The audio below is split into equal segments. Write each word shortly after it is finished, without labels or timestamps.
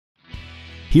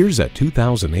Here's a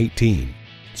 2018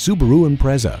 Subaru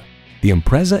Impreza. The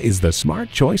Impreza is the smart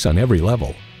choice on every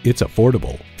level. It's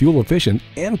affordable, fuel efficient,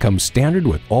 and comes standard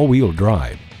with all-wheel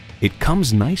drive. It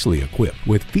comes nicely equipped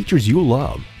with features you'll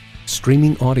love: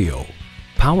 streaming audio,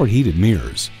 power heated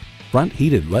mirrors, front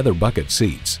heated leather bucket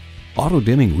seats,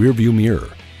 auto-dimming rearview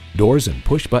mirror, doors and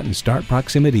push-button start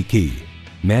proximity key,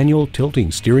 manual tilting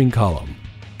steering column,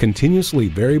 continuously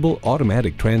variable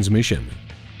automatic transmission,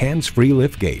 hands-free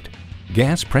liftgate,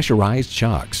 gas pressurized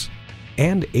shocks,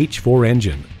 and H4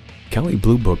 engine. Kelley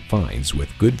Blue Book finds with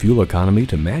good fuel economy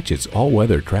to match its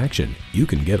all-weather traction, you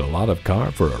can get a lot of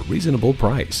car for a reasonable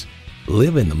price.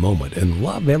 Live in the moment and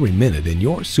love every minute in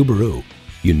your Subaru.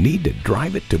 You need to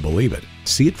drive it to believe it.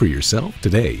 See it for yourself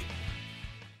today.